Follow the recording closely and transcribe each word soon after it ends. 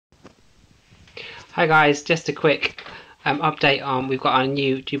Hi guys, just a quick update on we've got our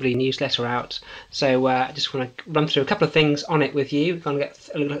new Jubilee newsletter out. So I just want to run through a couple of things on it with you. We're going to get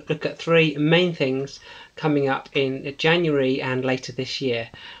a look at three main things coming up in January and later this year.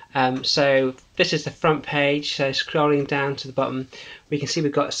 So this is the front page, so scrolling down to the bottom we can see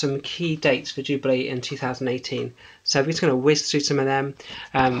we've got some key dates for Jubilee in 2018. So we're just going to whiz through some of them.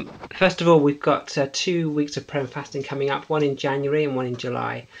 First of all, we've got 2 weeks of prayer and fasting coming up, one in January and one in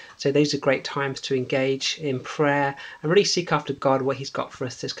July. So these are great times to engage in prayer and really seek after God, what He's got for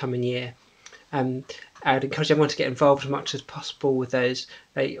us this coming year. I'd encourage everyone to get involved as much as possible with those.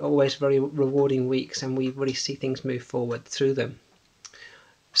 They're always very rewarding weeks and we really see things move forward through them.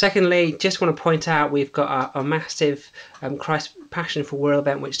 Secondly, just want to point out we've got our massive Christ Passion for Wirral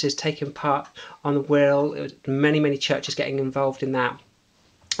event, which is taking part on the Wirral. Many churches getting involved in that,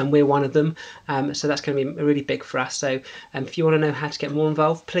 and we're one of them. So that's going to be really big for us. So if you want to know how to get more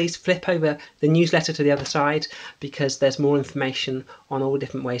involved, please flip over the newsletter to the other side, because there's more information on all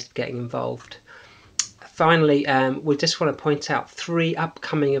different ways of getting involved. Finally, we just want to point out 3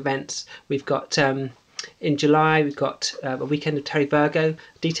 upcoming events. We've got in July, we've got a weekend of Terry Virgo.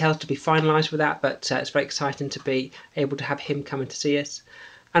 Details to be finalised with that, but it's very exciting to be able to have him coming to see us.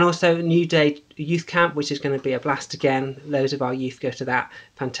 And also New Day Youth Camp, which is going to be a blast again. Loads of our youth go to that.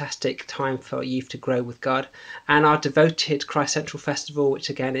 Fantastic time for youth to grow with God. And our devoted Christ Central Festival,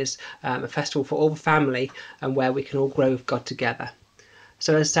 which again is a festival for all the family and where we can all grow with God together.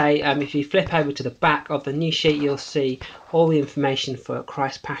 So as I say, if you flip over to the back of the new sheet, you'll see all the information for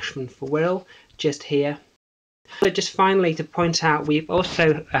Christ Passion for Wirral just here. So just finally to point out, we've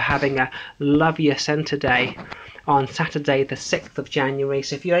also having a Love Your Centre Day on Saturday the 6th of January.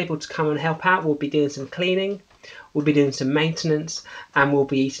 So if you're able to come and help out, we'll be doing some cleaning, we'll be doing some maintenance, and we'll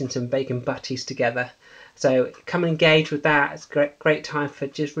be eating some bacon butties together. So come and engage with that. It's a great time for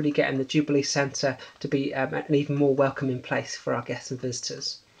just really getting the Jubilee Centre to be an even more welcoming place for our guests and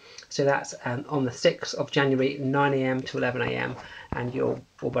visitors. So that's on the 6th of January, 9 AM to 11 AM, and you're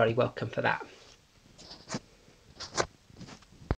all very welcome for that.